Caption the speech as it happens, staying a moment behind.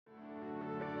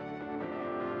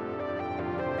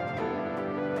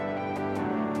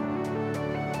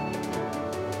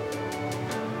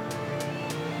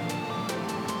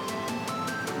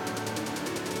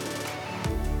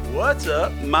What's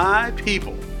up, my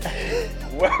people?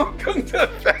 Welcome to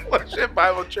Fellowship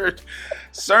Bible Church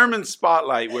Sermon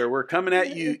Spotlight, where we're coming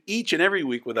at you each and every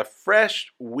week with a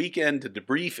fresh weekend to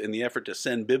debrief in the effort to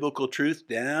send biblical truth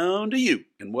down to you.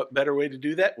 And what better way to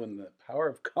do that than the power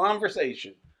of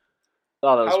conversation?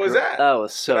 Oh, that was How was that? That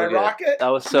was so Did good. I rock it? That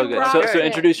was so You good. rocked So it.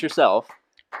 introduce yourself.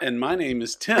 And my name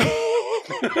is Tim.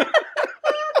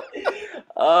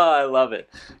 Oh, I love it.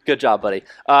 Good job, buddy.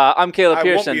 I'm Caleb I won't be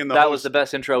Pearson. in the That host. was the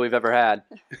best intro we've ever had.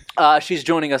 She's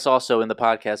joining us also in the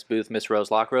podcast booth, Miss Rose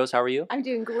Lockrose. How are you? I'm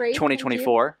doing great.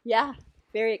 2024. Yeah,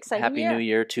 very exciting. Happy New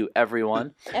Year to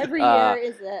everyone. Every year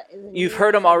is a You've new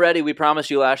heard him year. already. We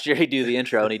promised you last year he'd do the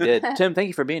intro, and he did. Tim, thank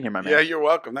you for being here, my man. Yeah, you're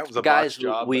welcome. That was a Guys, boss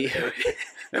job. we but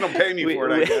they don't pay me for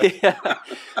it, I guess. yeah.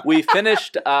 we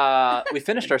finished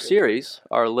our series,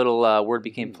 our little Word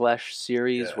Became Flesh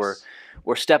series. Yes.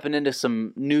 We're stepping into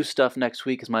some new stuff next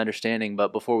week, is my understanding.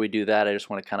 But before we do that, I just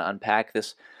want to kind of unpack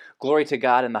this. Glory to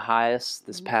God in the highest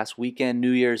this past weekend, New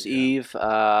Year's Eve.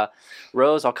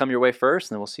 Rose, I'll come your way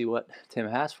first, and then we'll see what Tim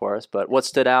has for us. But what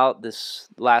stood out this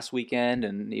last weekend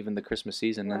and even the Christmas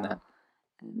season and that?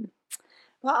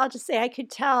 Well, I'll just say I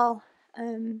could tell,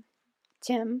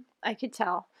 Tim, I could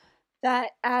tell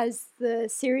that as the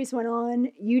series went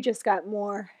on, you just got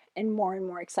more and more and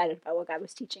more excited about what God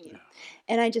was teaching you.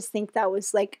 And I just think that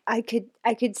was like, I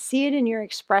could see it in your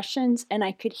expressions and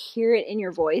I could hear it in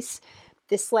your voice,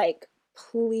 this like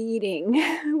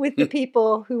pleading with the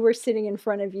people who were sitting in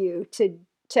front of you to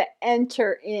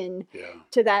enter in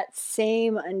to that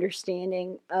same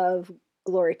understanding of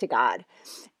glory to God.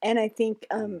 And I think,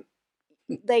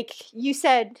 like you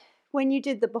said, when you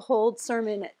did the Behold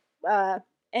sermon,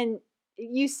 and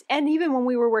even when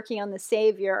we were working on the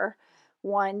Savior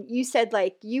one, you said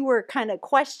like you were kind of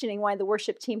questioning why the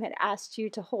worship team had asked you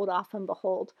to hold off on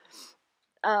Behold.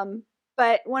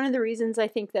 But one of the reasons I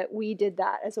think that we did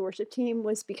that as a worship team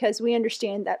was because we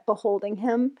understand that beholding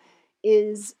him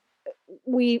is,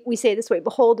 we say it this way,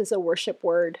 behold is a worship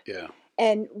word. Yeah.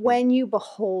 And when you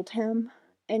behold him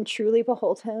and truly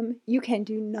behold him, you can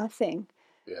do nothing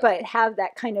but have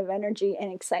that kind of energy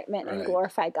and excitement and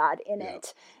glorify God in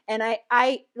it. And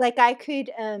I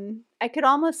could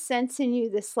almost sense in you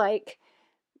this like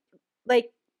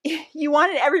you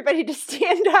wanted everybody to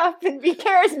stand up and be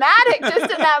charismatic just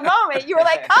in that moment. You were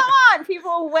like, come on,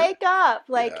 people, wake up.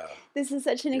 Like, this is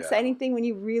such an exciting thing when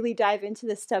you really dive into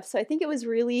this stuff. So I think it was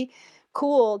really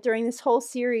cool during this whole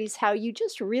series how you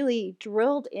just really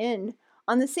drilled in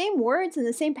on the same words and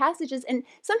the same passages. And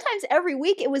sometimes every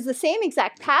week it was the same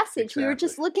exact passage. Exactly. We were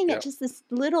just looking at just this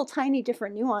little tiny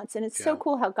different nuance. And it's so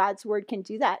cool how God's word can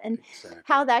do that and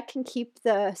how that can keep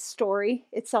the story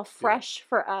itself fresh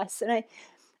for us. And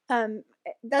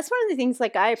that's one of the things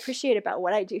like I appreciate about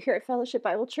what I do here at Fellowship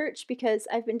Bible Church, because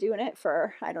I've been doing it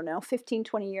for, 15,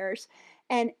 20 years.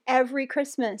 And every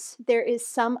Christmas, there is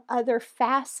some other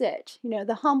facet,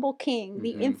 the humble king,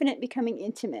 the infinite becoming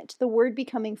intimate, the word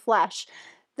becoming flesh,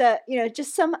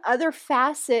 just some other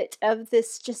facet of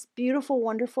this just beautiful,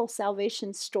 wonderful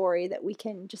salvation story that we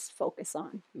can just focus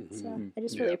on. So I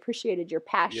just really appreciated your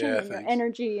passion and your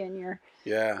energy and your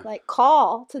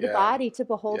call to the body to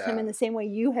behold him in the same way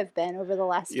you have been over the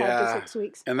last 5 to 6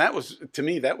 weeks. And that was, to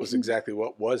me, that was exactly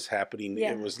what was happening.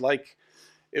 It was like,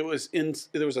 there was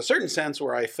a certain sense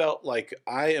where I felt like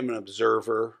I am an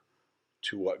observer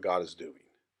to what God is doing.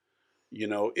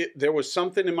 There was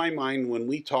something in my mind when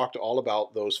we talked all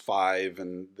about those 5,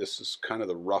 and this is kind of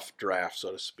the rough draft,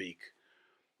 so to speak.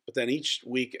 But then each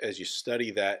week, as you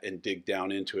study that and dig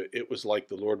down into it, it was like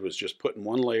the Lord was just putting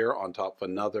one layer on top of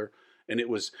another. And it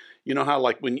was, how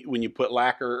like when you put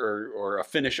lacquer or a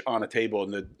finish on a table,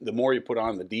 and the more you put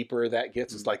on, the deeper that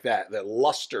gets. It's like that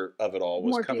luster of it all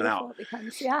was more coming out. It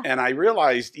becomes, And I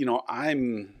realized,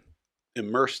 I'm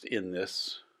immersed in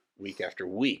this week after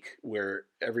week where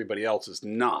everybody else is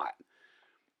not.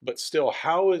 But still,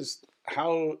 how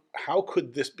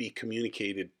could this be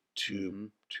communicated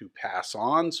to pass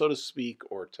on, so to speak,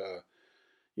 or to,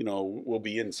 we'll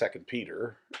be in 2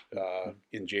 Peter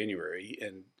in January,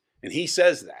 and he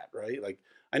says that, right? Like,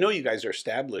 I know you guys are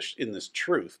established in this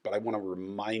truth, but I want to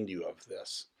remind you of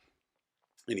this.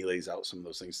 And he lays out some of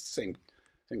those things, same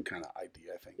kind of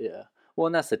idea, I think. Yeah. Well,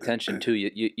 and that's the tension too.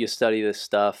 You study this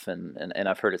stuff, and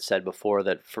I've heard it said before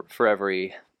that for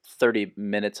every 30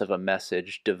 minutes of a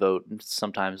message, devote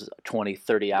sometimes 20,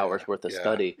 30 hours worth of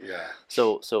study. Yeah.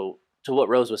 So to what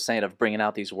Rose was saying of bringing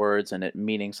out these words and it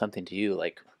meaning something to you,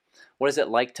 like, what is it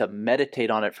like to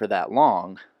meditate on it for that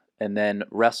long and then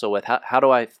wrestle with how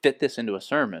do I fit this into a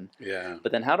sermon? Yeah.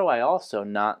 But then how do I also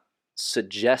not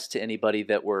suggest to anybody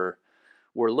that we're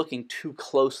looking too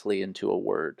closely into a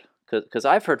word? Because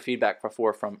I've heard feedback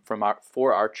before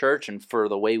for our church and for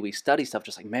the way we study stuff,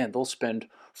 just like, man, they'll spend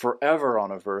forever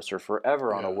on a verse or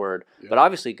forever on a word. Yeah. But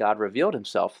obviously God revealed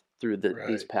himself through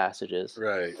these passages.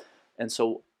 Right. And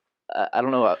so I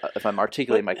don't know if I'm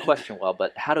articulating my question well,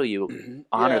 but how do you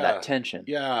honor that tension?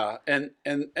 Yeah. And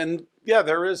yeah,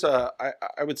 there is I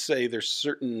would say there's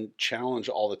certain challenge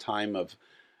all the time of,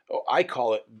 I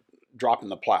call it dropping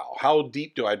the plow. How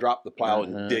deep do I drop the plow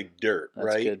and dig dirt? That's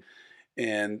right. Good.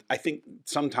 And I think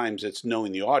sometimes it's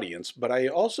knowing the audience, but I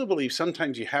also believe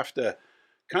sometimes you have to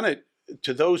kind of,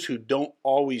 to those who don't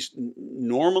always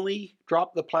normally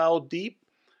drop the plow deep,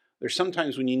 there's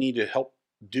sometimes when you need to help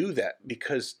do that,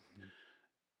 because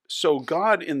so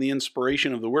God, in the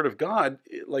inspiration of the Word of God,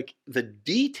 like the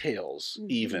details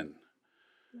even.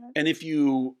 And if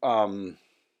you,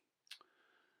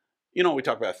 we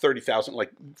talk about 30,000,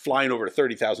 like flying over to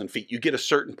 30,000 feet, you get a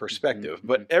certain perspective.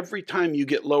 But every time you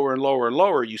get lower and lower and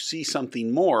lower, you see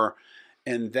something more.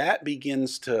 And that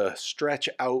begins to stretch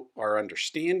out our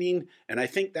understanding. And I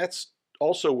think that's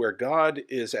also where God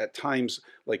is at times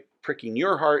like pricking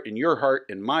your heart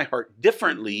and my heart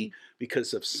differently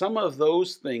because of some of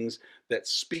those things that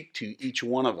speak to each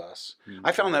one of us.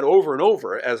 I found that over and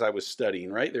over as I was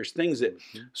studying, right? There's things that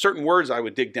certain words I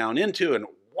would dig down into and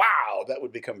wow, that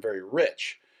would become very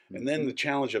rich. And then the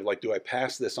challenge of like, do I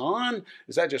pass this on?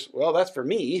 Is that just, well, that's for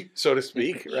me, so to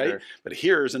speak, right? Sure. But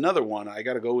here's another one. I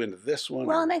got to go into this one.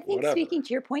 Well, and I think speaking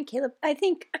to your point, Caleb, I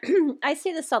think I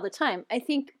say this all the time. I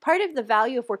think part of the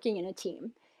value of working in a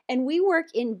team, and we work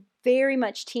in very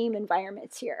much team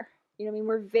environments here.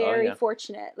 We're very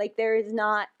fortunate. Like there is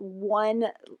not one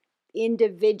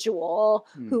individual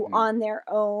who on their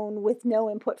own with no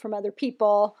input from other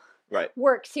people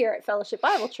works here at Fellowship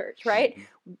Bible Church, right?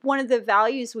 One of the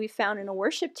values we found in a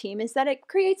worship team is that it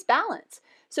creates balance.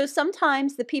 So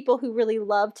sometimes the people who really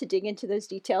love to dig into those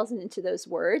details and into those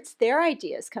words, their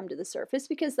ideas come to the surface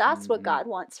because that's what God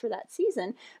wants for that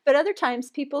season. But other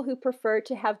times people who prefer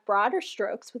to have broader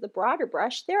strokes with a broader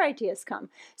brush, their ideas come.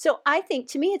 So I think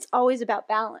to me, it's always about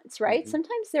balance, right?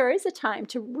 Sometimes there is a time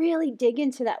to really dig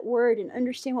into that word and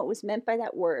understand what was meant by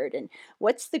that word and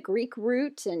what's the Greek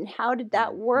root and how did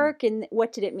that work and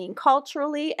what did it mean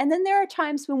culturally. And then there are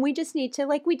times when we just need to,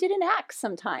 like we did in Acts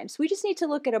sometimes, we just need to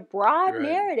look at a broad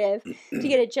narrative to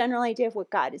get a general idea of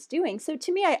what God is doing. So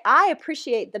to me, I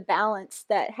appreciate the balance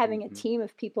that having a team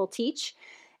of people teach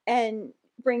and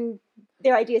bring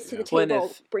their ideas to the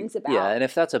table brings about. Yeah, and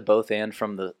if that's a both and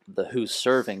from the who's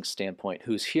serving standpoint,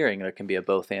 who's hearing, there can be a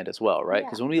both and as well, right?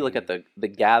 Because when we look at the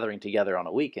gathering together on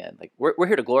a weekend, like we're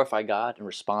here to glorify God and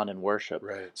respond in worship.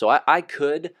 Right. So I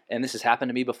could, and this has happened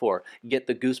to me before, get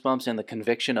the goosebumps and the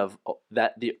conviction of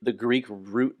that the Greek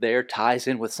root there ties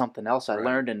in with something else I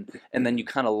learned, and then you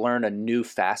kind of learn a new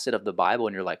facet of the Bible,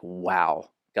 and you're like, wow,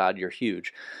 God, you're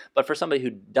huge. But for somebody who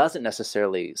doesn't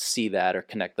necessarily see that or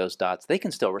connect those dots, they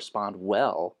can still respond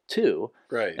well too,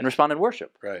 and respond in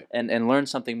worship, and learn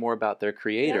something more about their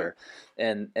Creator.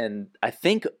 And I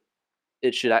think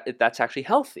that's actually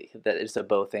healthy, that it's a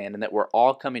both and that we're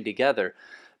all coming together.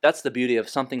 That's the beauty of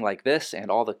something like this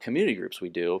and all the community groups we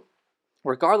do.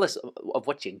 Regardless of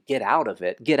what you get out of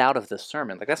it, get out of the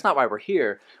sermon. Like, that's not why we're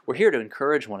here. We're here to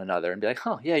encourage one another and be like,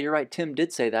 oh, yeah, you're right. Tim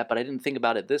did say that, but I didn't think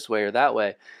about it this way or that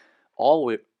way.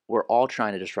 We're all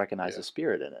trying to just recognize the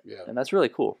Spirit in it. Yeah. And that's really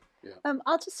cool. Yeah.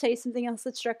 I'll just tell you something else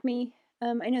that struck me.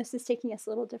 I know this is taking us a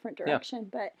little different direction,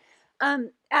 but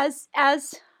as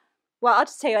well, I'll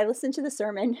just tell you, I listened to the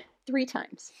sermon 3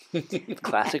 times.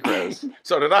 Classic Rose.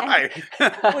 So did I.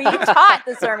 Well, you taught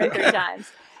the sermon 3 times.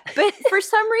 But for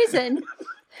some reason,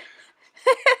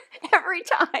 every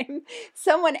time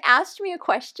someone asked me a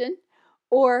question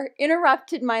or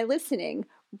interrupted my listening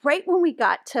right when we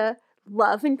got to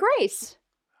love and grace.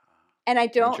 And I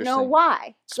don't know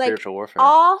why. Spiritual warfare.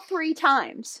 All 3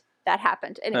 times that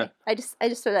happened. Anyway, I just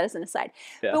throw that as an aside.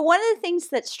 Yeah. But one of the things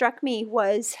that struck me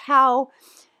was how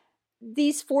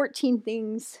these 14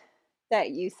 things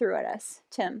that you threw at us,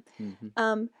 Tim,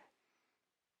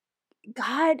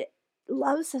 God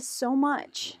loves us so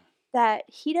much that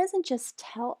he doesn't just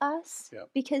tell us,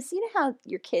 because you know how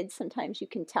your kids, sometimes you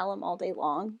can tell them all day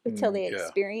long until they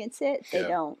experience it, they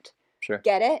don't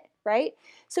get it, right?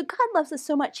 So God loves us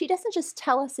so much, he doesn't just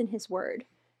tell us in his word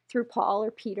through Paul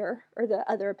or Peter or the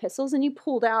other epistles, and you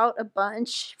pulled out a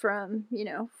bunch from,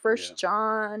 1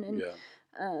 John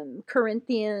and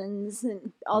Corinthians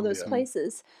and all those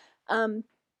places.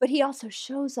 But he also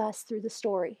shows us through the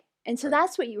story. And so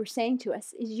that's what you were saying to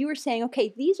us, is you were saying,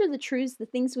 okay, these are the truths, the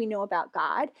things we know about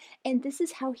God, and this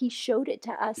is how he showed it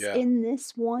to us in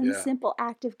this one simple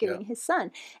act of giving his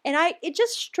son. And it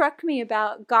just struck me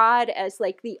about God as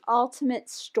like the ultimate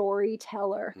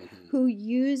storyteller who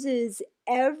uses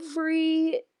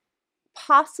every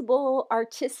possible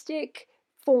artistic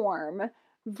form,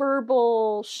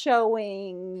 verbal,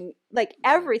 showing, like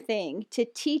everything to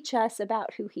teach us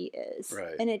about who he is.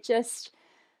 And it just,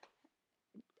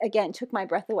 again, took my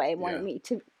breath away and wanted me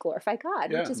to glorify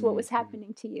God, which is what was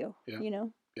happening to you, you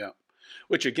know? Yeah.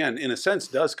 Which again, in a sense,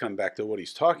 does come back to what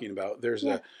he's talking about. There's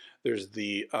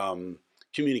the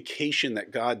communication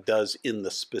that God does in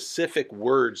the specific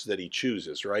words that he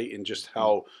chooses, right? And just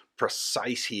how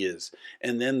precise he is.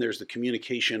 And then there's the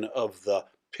communication of the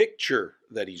picture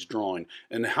that he's drawing,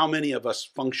 and how many of us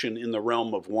function in the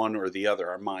realm of one or the other.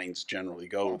 Our minds generally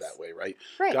go that way, right?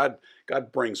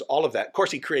 God brings all of that. Of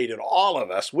course, he created all of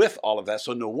us with all of that,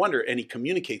 so no wonder. And he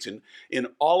communicates in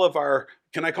all of our,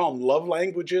 can I call them love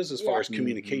languages, as far as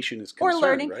communication is concerned, or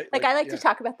learning, right? Like I like to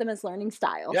talk about them as learning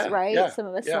styles, right? Some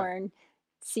of us learn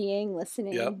seeing,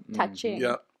 listening, touching,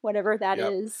 whatever that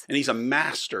is. And he's a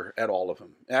master at all of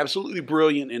them. Absolutely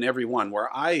brilliant in every one. Where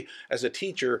I, as a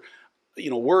teacher,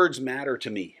 words matter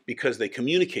to me because they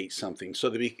communicate something.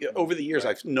 So over the years,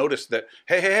 I've noticed that,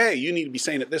 hey, you need to be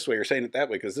saying it this way or saying it that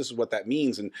way because this is what that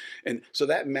means. And so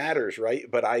that matters, right?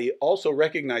 But I also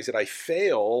recognize that I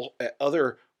fail at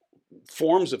other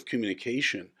forms of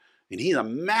communication. And he's a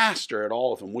master at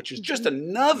all of them, which is just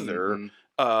another...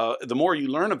 the more you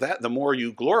learn of that, the more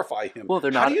you glorify him. Well,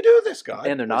 how do you do this, God?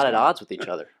 And they're not at odds with each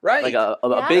other. Right. Like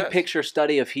a big picture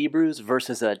study of Hebrews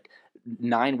versus a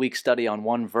 9-week study on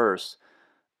one verse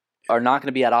are not going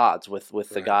to be at odds with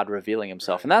the God revealing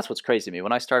himself. And that's what's crazy to me.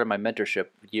 When I started my mentorship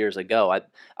years ago,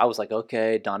 I was like,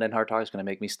 okay, Don Denhart Talk is going to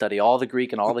make me study all the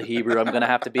Greek and all the Hebrew. I'm going to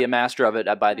have to be a master of it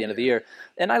by the end of the year.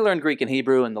 And I learned Greek and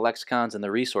Hebrew and the lexicons and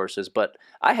the resources, but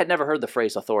I had never heard the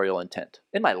phrase authorial intent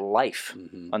in my life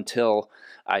until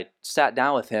I sat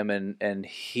down with him and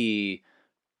he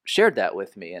shared that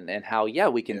with me, and how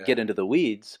we can get into the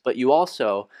weeds, but you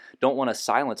also don't want to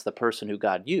silence the person who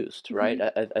God used, right?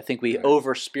 I think we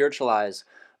over spiritualize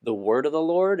the word of the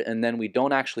Lord, and then we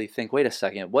don't actually think, wait a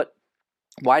second,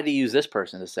 why did he use this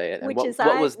person to say it? And what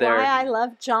was there? Why I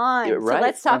love John. So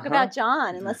let's talk about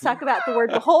John, and let's talk about the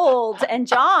word behold and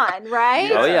John,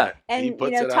 right? Oh yeah. And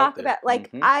talk about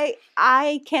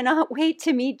I cannot wait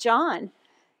to meet John,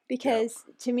 because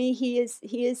to me he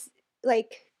is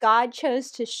like, God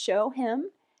chose to show him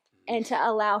and to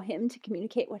allow him to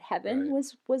communicate what heaven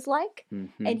was like.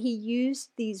 And he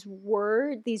used these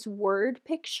word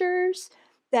pictures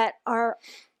that are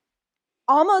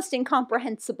almost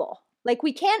incomprehensible. Like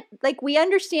we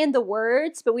understand the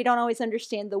words, but we don't always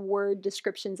understand the word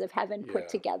descriptions of heaven put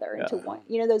together into one.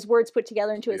 Those words put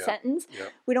together into a sentence.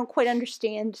 We don't quite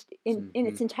understand in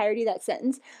its entirety that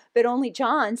sentence, but only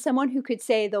John, someone who could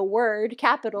say the word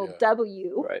capital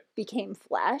W became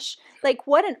flesh. Like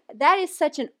that is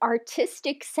such an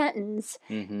artistic sentence.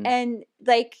 And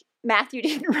like, Matthew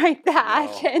didn't write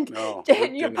that,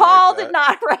 Paul did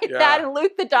not write that, and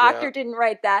Luke the doctor didn't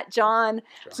write that. John,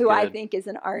 who I think is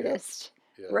an artist,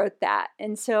 wrote that.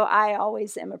 And so I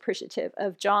always am appreciative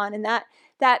of John, and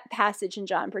that passage in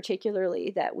John particularly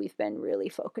that we've been really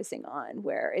focusing on,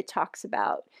 where it talks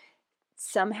about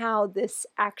somehow this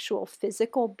actual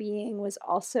physical being was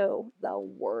also the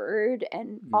Word,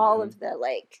 and all of the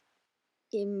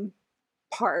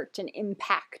part and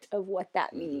impact of what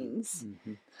that means.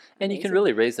 And you can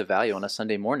really raise the value on a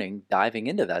Sunday morning diving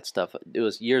into that stuff. It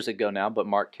was years ago now, but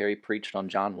Mark Carey preached on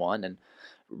John 1, and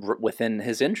within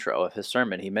his intro of his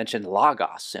sermon, he mentioned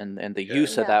logos and the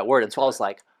use of that word. And so I was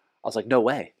like, no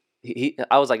way.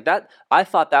 I was like, that. I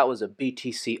thought that was a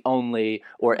BTC only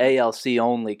or ALC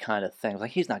only kind of thing. I was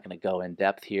like, he's not going to go in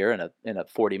depth here in a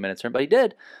 40-minute sermon, but he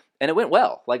did. And it went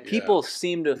well. Like, people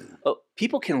seem to,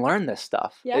 people can learn this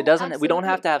stuff. Yeah, it doesn't. absolutely. We don't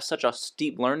have to have such a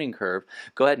steep learning curve.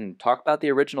 Go ahead and talk about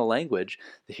the original language.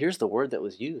 Here's the word that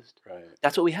was used. Right.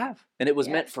 That's what we have, and it was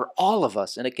meant for all of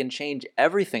us, and it can change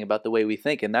everything about the way we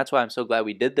think. And that's why I'm so glad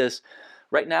we did this.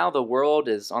 Right now, the world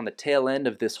is on the tail end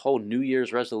of this whole New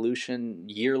Year's resolution,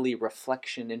 yearly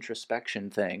reflection, introspection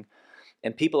thing,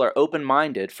 and people are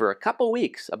open-minded for a couple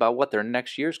weeks about what their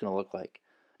next year is going to look like,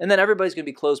 and then everybody's going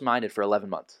to be closed-minded for 11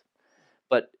 months.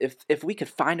 But if we could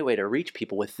find a way to reach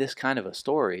people with this kind of a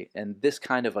story and this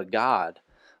kind of a God,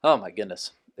 oh my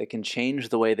goodness, it can change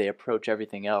the way they approach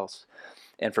everything else.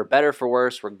 And for better, for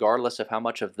worse, regardless of how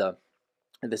much of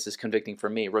this is convicting for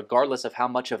me, regardless of how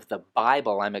much of the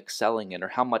Bible I'm excelling in or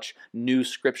how much new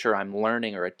scripture I'm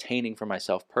learning or attaining for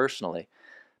myself personally,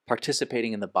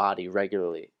 participating in the body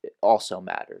regularly also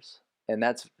matters. And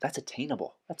that's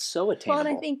attainable. That's so attainable. Well,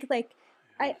 and I think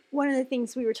one of the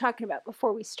things we were talking about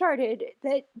before we started,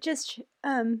 that just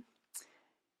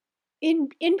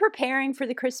in preparing for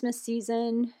the Christmas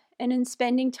season and in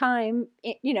spending time,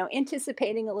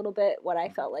 anticipating a little bit what I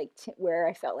felt like, where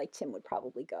I felt like Tim would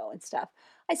probably go and stuff,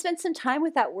 I spent some time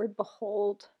with that word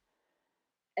behold.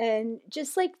 And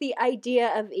just like the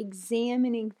idea of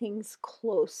examining things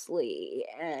closely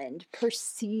and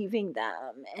perceiving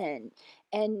them and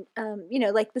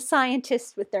like the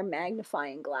scientists with their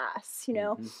magnifying glass,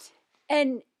 Mm-hmm.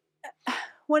 And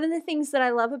one of the things that I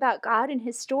love about God and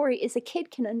his story is a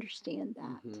kid can understand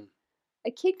that. Mm-hmm.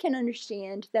 A kid can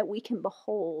understand that we can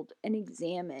behold and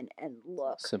examine and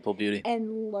look. Simple beauty.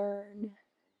 And learn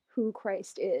who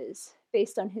Christ is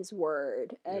based on his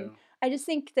word. And I just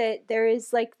think that there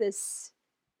is like this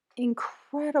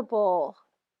incredible,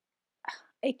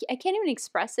 I can't even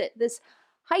express it, this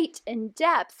height and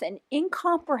depth and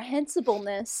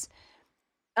incomprehensibleness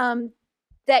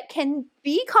that can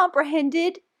be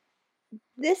comprehended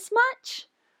this much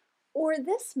or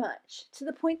this much, to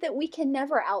the point that we can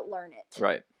never outlearn it.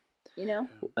 Right.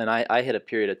 And I hit a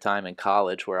period of time in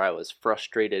college where I was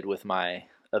frustrated with my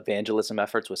evangelism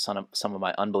efforts with some of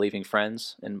my unbelieving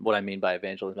friends. And what I mean by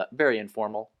evangelism, very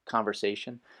informal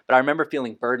conversation. But I remember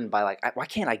feeling burdened by why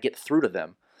can't I get through to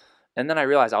them? And then I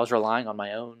realized I was relying on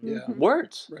my own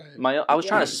words. Right. I was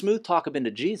trying to smooth talk them into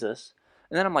Jesus.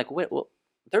 And then I'm like, wait, well,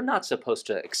 they're not supposed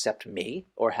to accept me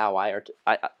or how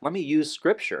let me use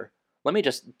Scripture. Let me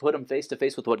just put them face to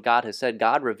face with what God has said.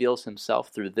 God reveals himself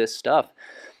through this stuff.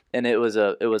 And it was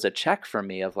a check for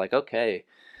me of okay,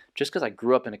 just because I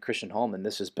grew up in a Christian home and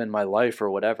this has been my life or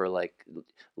whatever,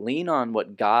 lean on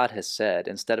what God has said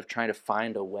instead of trying to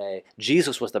find a way.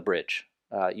 Jesus was the bridge.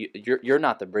 You're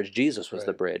not the bridge. Jesus was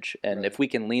the bridge. And if we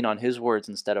can lean on his words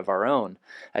instead of our own,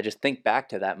 I just think back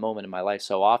to that moment in my life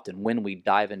so often when we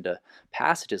dive into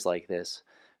passages like this.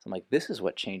 I'm like, this is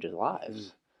what changes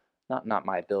lives. Not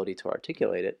my ability to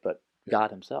articulate it, but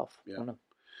God himself. Yeah. I don't know.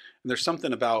 And there's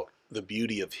something about the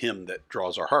beauty of him that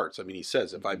draws our hearts. I mean, he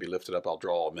says, if I be lifted up, I'll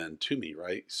draw all men to me,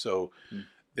 right? So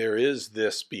there is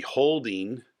this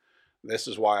beholding. This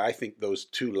is why I think those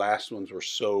two last ones were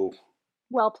so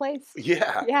well placed.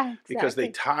 Yeah. Yeah, exactly. Because they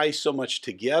tie so much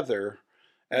together.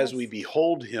 As we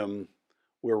behold him,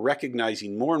 we're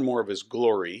recognizing more and more of his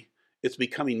glory. It's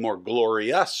becoming more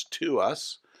glorious to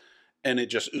us. And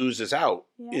it just oozes out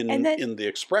in the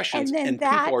expressions, and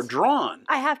people are drawn.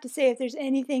 I have to say, if there's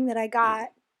anything that I got,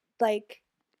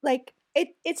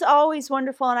 it's always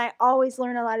wonderful, and I always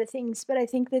learn a lot of things. But I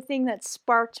think the thing that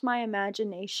sparked my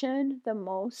imagination the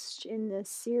most in this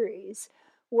series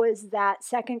was that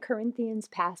 2 Corinthians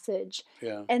passage,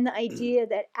 and the idea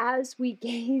that as we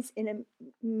gaze in a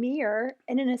mirror,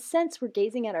 and in a sense, we're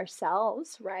gazing at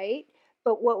ourselves, right?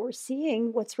 But what we're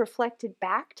seeing, what's reflected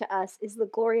back to us, is the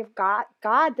glory of God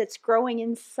that's growing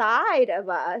inside of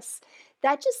us.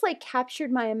 That just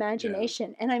captured my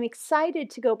imagination. And I'm excited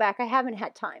to go back. I haven't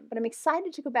had time, but I'm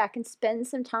excited to go back and spend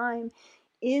some time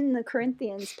in the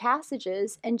Corinthians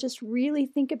passages and just really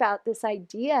think about this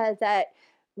idea that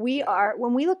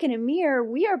when we look in a mirror,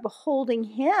 we are beholding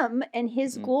him and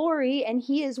his glory, and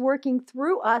he is working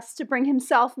through us to bring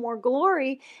himself more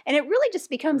glory. And it really just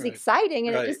becomes exciting,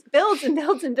 and it just builds and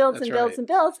builds and builds and builds and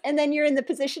builds. And then you're in the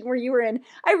position where you were in.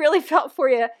 I really felt for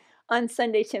you on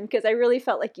Sunday, Tim, because I really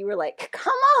felt like you were like,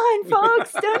 come on,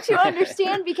 folks, don't you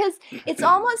understand? Because it's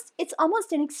almost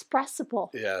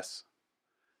inexpressible. Yes.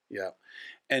 Yeah.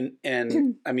 And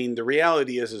I mean, the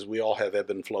reality is we all have ebb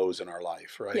and flows in our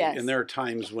life, right? Yes. And there are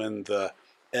times when the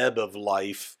ebb of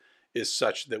life is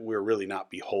such that we're really not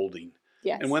beholding.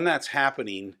 Yes. And when that's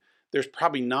happening, there's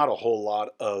probably not a whole lot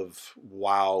of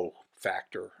wow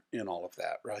factor in all of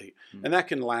that, right? Mm-hmm. And that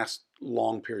can last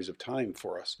long periods of time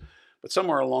for us. But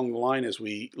somewhere along the line, as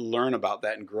we learn about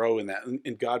that and grow in that,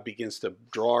 and God begins to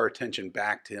draw our attention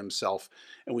back to himself,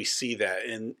 and we see that.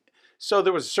 And so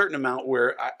there was a certain amount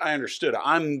where I understood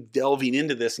I'm delving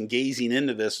into this and gazing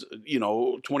into this,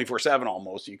 24/7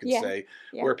 almost, you could say,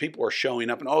 where people are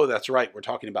showing up and, oh, that's right, we're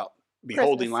talking about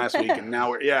beholding Christmas. Last week, and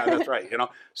now that's right,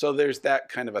 So there's that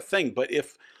kind of a thing. But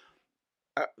if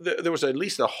there was at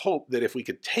least a hope that if we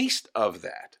could taste of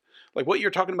that, like what you're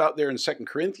talking about there in 2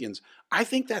 Corinthians, I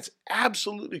think that's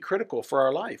absolutely critical for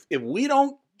our life. If we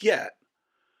don't get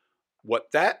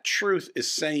what that truth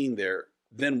is saying there,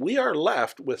 then we are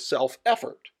left with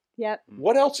self-effort. Yep.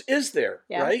 What else is there,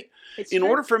 right? In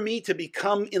order for me to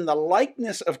become in the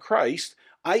likeness of Christ,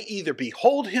 I either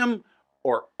behold him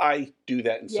or I do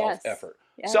that in self-effort.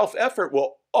 Yep. Self-effort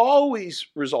will always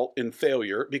result in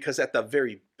failure because at the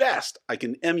very best, I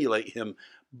can emulate him,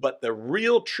 but the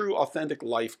real, true, authentic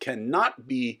life cannot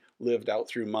be lived out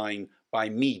through mine by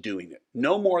me doing it.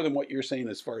 No more than what you're saying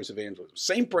as far as evangelism.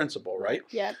 Same principle, right?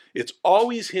 Yeah. It's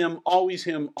always him, always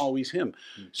him, always him.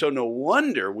 Mm-hmm. So no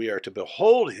wonder we are to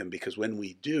behold him, because when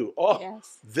we do,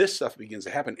 this stuff begins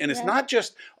to happen. And it's not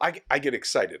just, I get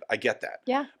excited. I get that.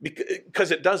 Yeah.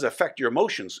 Because it does affect your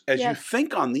emotions. As you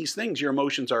think on these things, your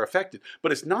emotions are affected.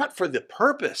 But it's not for the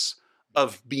purpose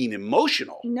of being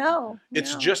emotional. No.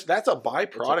 It's just, that's a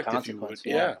byproduct, if you would.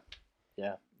 Yeah.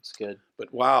 It's good.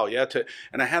 But wow,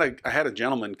 and I had a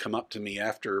gentleman come up to me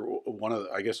after one of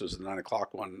the, I guess it was the 9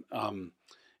 o'clock one,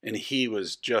 and he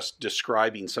was just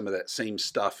describing some of that same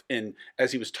stuff. And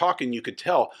as he was talking, you could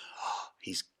tell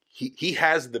he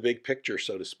has the big picture,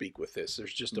 so to speak, with this.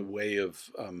 There's just a way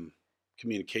of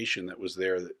communication that was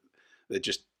there that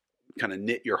just kind of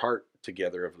knit your heart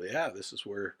together. Of this is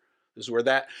where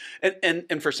that,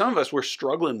 and for some of us, we're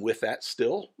struggling with that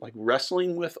still, like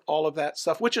wrestling with all of that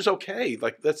stuff, which is okay.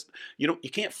 Like that's, you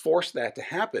can't force that to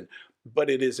happen, but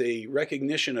it is a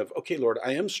recognition of, okay, Lord,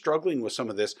 I am struggling with some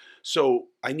of this, so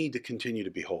I need to continue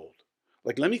to behold.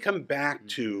 Like, let me come back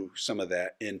to some of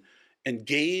that and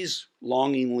gaze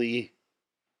longingly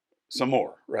some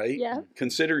more, right? Yeah.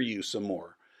 Consider you some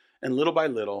more. And little by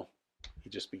little, he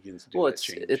just begins to do that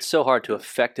change. It's so hard to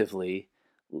effectively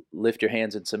lift your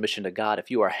hands in submission to God if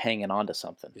you are hanging on to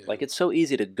something. Yeah. Like, it's so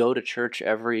easy to go to church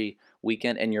every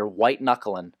weekend and you're white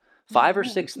knuckling 5 or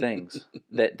 6 things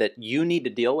that you need to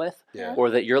deal with, or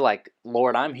that you're like,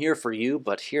 Lord, I'm here for you,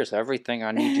 but here's everything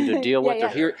I need you to deal with. Or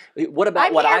here, what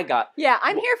about I got? Yeah,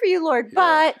 I'm here for you, Lord,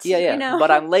 but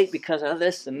but I'm late because of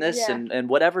this and this and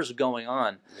whatever's going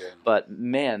on. Yeah. But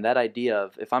man, that idea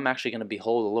of, if I'm actually going to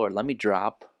behold the Lord, let me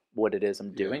drop what it is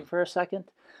I'm doing for a second.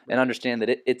 And understand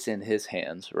that it's in his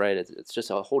hands, right? It's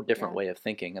just a whole different way of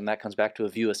thinking. And that comes back to a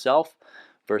view of self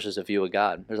versus a view of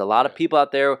God. There's a lot of people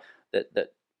out there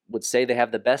that would say they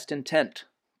have the best intent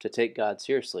to take God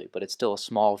seriously, but it's still a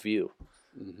small view.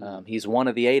 Mm-hmm. He's one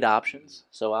of the 8 options,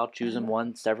 so I'll choose him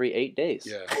once every 8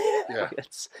 days. Yeah.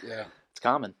 It's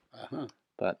common.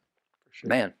 But,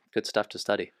 man, good stuff to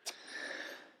study.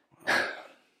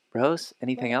 Rose,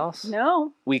 anything else?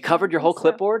 No. We covered your whole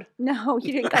clipboard? No,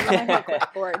 you didn't cover my whole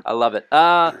clipboard. I love it.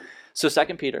 So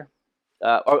 2 Peter.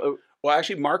 Well,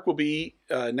 actually, Mark will be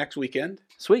next weekend.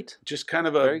 Sweet. Just kind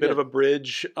of a bit of a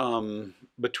bridge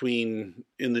between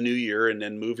in the new year and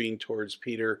then moving towards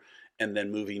Peter and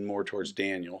then moving more towards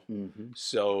Daniel. Mm-hmm.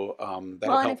 So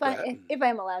that'll help that. If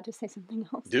I'm allowed to say something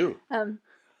else. Do.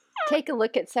 Take a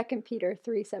look at 2 Peter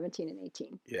 3:17 and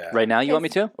 18. Yeah. Right now, you want me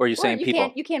to? Or are you saying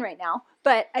people? You can right now.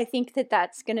 But I think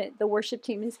that's the worship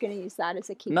team is going to use that as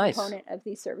a key component of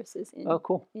these services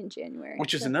in January.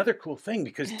 Which is another cool thing,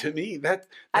 because to me,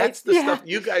 that's the stuff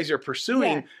you guys are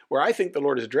pursuing, where I think the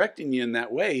Lord is directing you in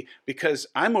that way, because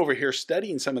I'm over here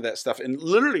studying some of that stuff and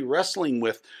literally wrestling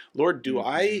with, Lord, do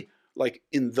I, like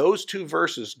in those 2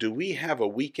 verses, do we have a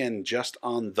weekend just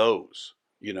on those?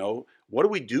 What do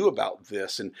we do about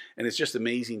this? And it's just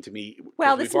amazing to me.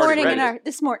 Well, just throw it out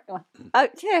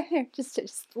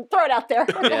there.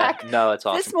 No, it's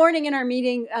awesome. This morning in our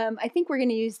meeting, I think we're going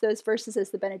to use those verses as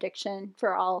the benediction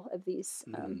for all of these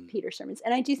Peter sermons.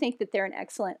 And I do think that they're an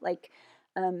excellent,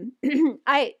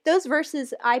 those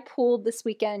verses I pulled this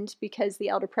weekend because the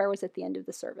elder prayer was at the end of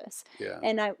the service. Yeah.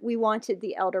 And we wanted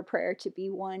the elder prayer to be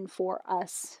one for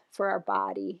us, for our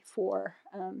body, for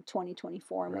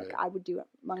 2024, and what God would do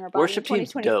among our body Worship in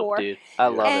 2024. Team's dope, dude. I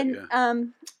love it.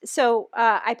 And so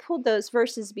I pulled those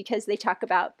verses because they talk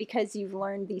about, because you've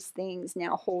learned these things,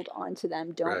 now hold on to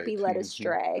them. Don't be led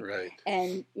astray. Right.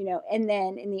 And and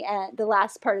then in the end, the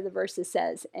last part of the verses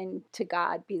says, "And to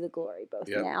God be the glory, both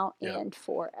now and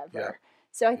forever." Yep.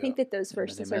 So I think that those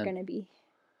verses are going to be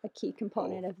a key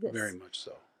component of this. Very much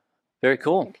so. Very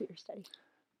cool. Computer study.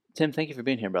 Tim, thank you for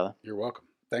being here, brother. You're welcome.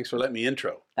 Thanks for letting me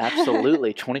intro.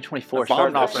 Absolutely. 2024.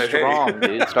 Starting off strong,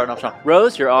 dude. Starting off strong.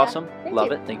 Rose, you're awesome.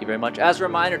 Love it. Thank you very much. As a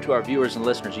reminder to our viewers and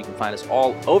listeners, you can find us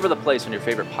all over the place on your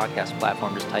favorite podcast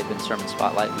platform. Just type in Sermon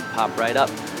Spotlight. We pop right up.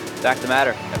 Fact of the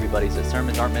matter, everybody, says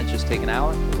sermons aren't meant to just take an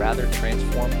hour, but rather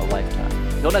transform a lifetime.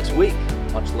 Until next week,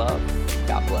 much love.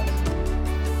 God bless.